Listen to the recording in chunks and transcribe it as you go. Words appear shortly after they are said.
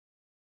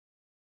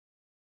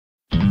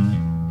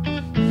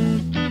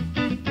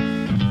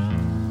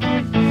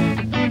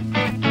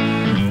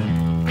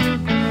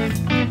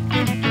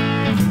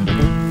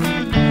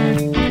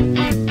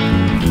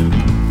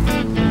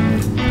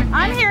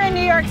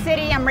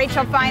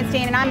Rachel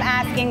Feinstein, and I'm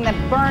asking the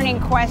burning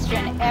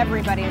question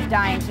everybody is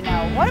dying to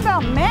know. What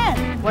about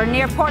men? We're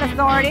near Port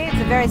Authority.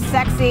 It's a very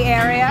sexy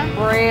area.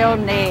 Real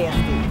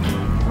nasty.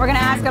 We're gonna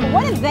ask them,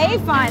 what do they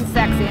find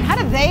sexy and how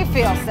do they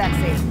feel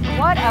sexy?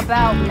 What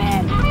about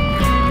men? Can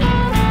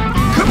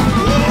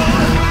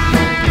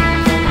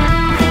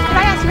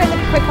I ask you guys a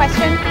quick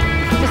question?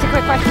 Just a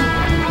quick question.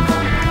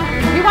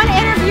 We want to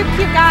interview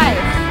cute guys.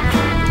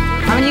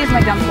 I'm gonna use my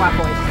dumb swap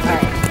voice. All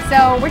right.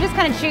 So we're just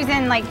kind of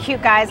choosing like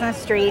cute guys on the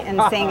street and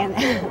singing.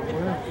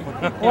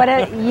 What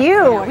are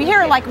you? We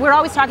hear like we're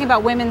always talking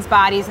about women's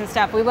bodies and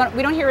stuff. We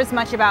don't hear as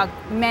much about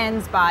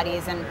men's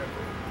bodies. And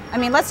I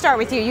mean, let's start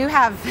with you. You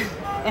have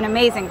an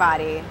amazing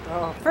body.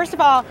 Oh. First of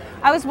all,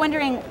 I was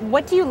wondering,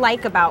 what do you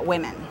like about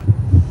women?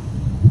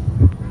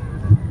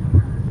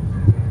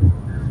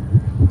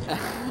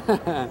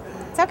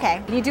 It's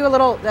okay. Can you do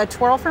a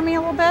twirl for me a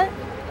little bit?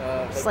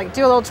 Just like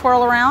do a little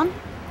twirl around.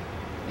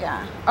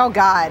 Yeah. Oh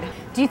God.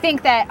 Do you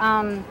think that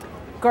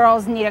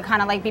girls need to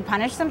kind of like be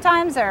punished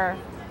sometimes, or?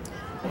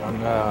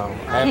 No,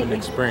 I haven't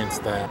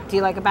experienced that. Do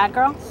you like a bad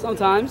girl?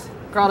 Sometimes.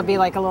 Girl to be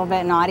like a little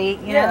bit naughty,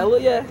 you yeah, know? Well,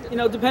 yeah. You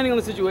know, depending on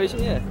the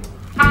situation, yeah.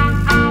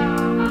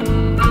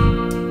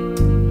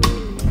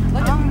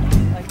 Look at me.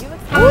 Like you look.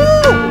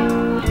 Woo!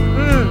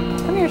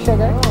 Come here,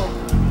 sugar.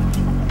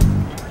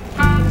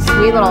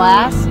 Sweet little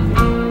ass.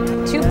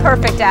 Two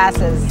perfect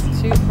asses.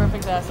 Two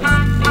perfect asses.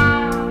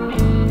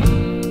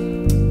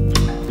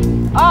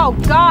 Oh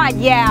God,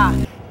 yeah.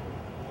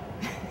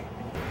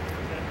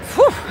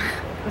 Whew.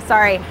 I'm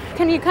sorry.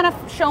 Can you kind of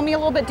show me a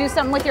little bit, do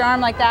something with your arm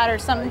like that or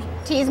something?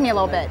 Tease me a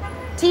little bit.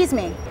 Tease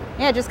me.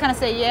 Yeah, just kind of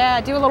say, yeah,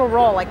 do a little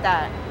roll like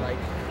that.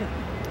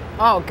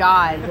 Oh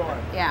God,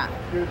 yeah.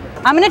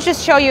 I'm gonna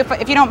just show you,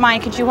 if you don't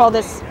mind, could you hold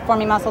this for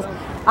me, Muscles?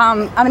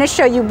 I'm gonna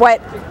show you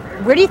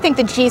where do you think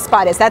the G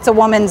spot is? That's a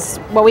woman's,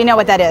 well, we know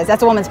what that is.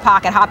 That's a woman's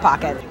pocket, hot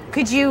pocket.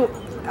 Could you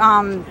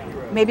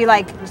maybe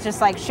like, just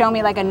like show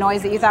me like a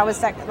noise that you thought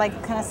was like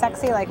kind of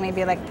sexy? Like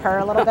maybe like purr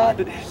a little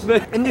bit?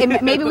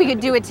 Maybe we could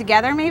do it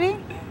together, maybe?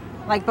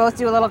 Like both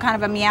do a little kind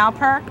of a meow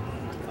purr?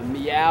 A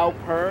meow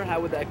purr? How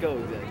would that go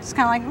exactly? Just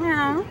kind of like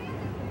meow.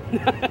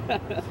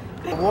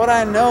 What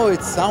I know,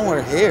 it's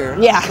somewhere here.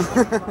 Yeah,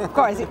 of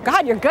course.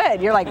 God, you're good.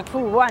 You're like,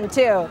 ooh, 1,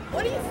 2.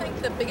 What do you think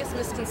the biggest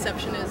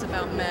misconception is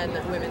about men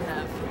that women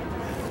have?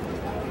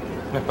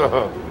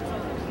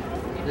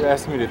 You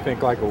asked me to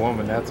think like a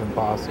woman, that's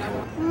impossible.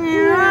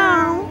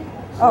 Meow.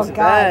 Oh God,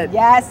 bad.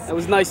 yes. That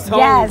was nice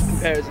tone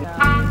comparison.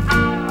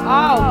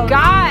 Oh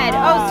God.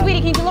 Oh sweetie,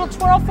 can you do a little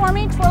twirl for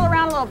me? Twirl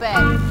around a little bit.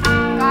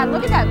 God,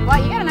 look at that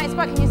butt. You got a nice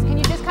butt. Can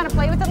you just kind of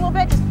play with it a little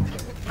bit? Just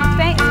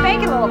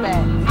spank it a little bit.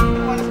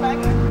 You want to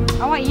spank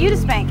it? I want you to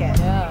spank it.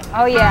 Yeah.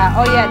 Oh yeah.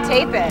 Oh yeah.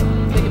 Tape it.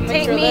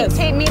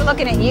 Tape me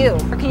looking at you.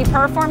 Or can you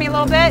purr for me a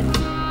little bit?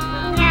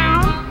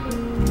 Meow.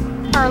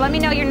 Purr. Let me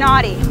know you're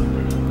naughty.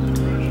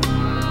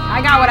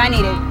 I got what I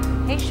needed.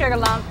 Hey, sugar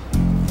lump.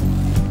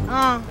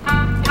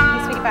 Hey,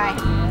 sweetie pie.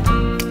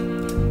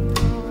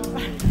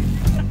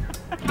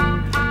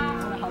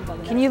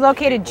 Can you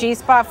locate a G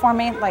spot for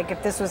me? Like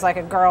if this was like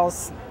a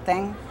girl's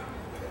thing?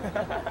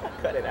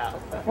 Cut it out.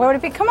 What would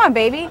it be? Come on,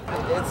 baby.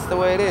 It's the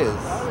way it is.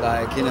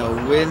 Like, you know,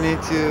 we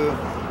need to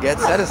get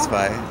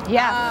satisfied.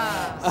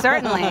 Yeah,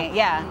 certainly,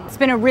 yeah. It's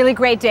been a really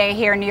great day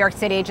here in New York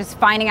City, just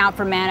finding out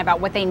from men about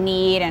what they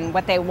need and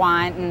what they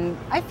want. And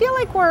I feel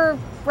like we're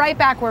right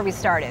back where we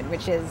started,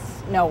 which is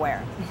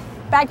nowhere.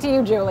 Back to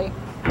you, Julie.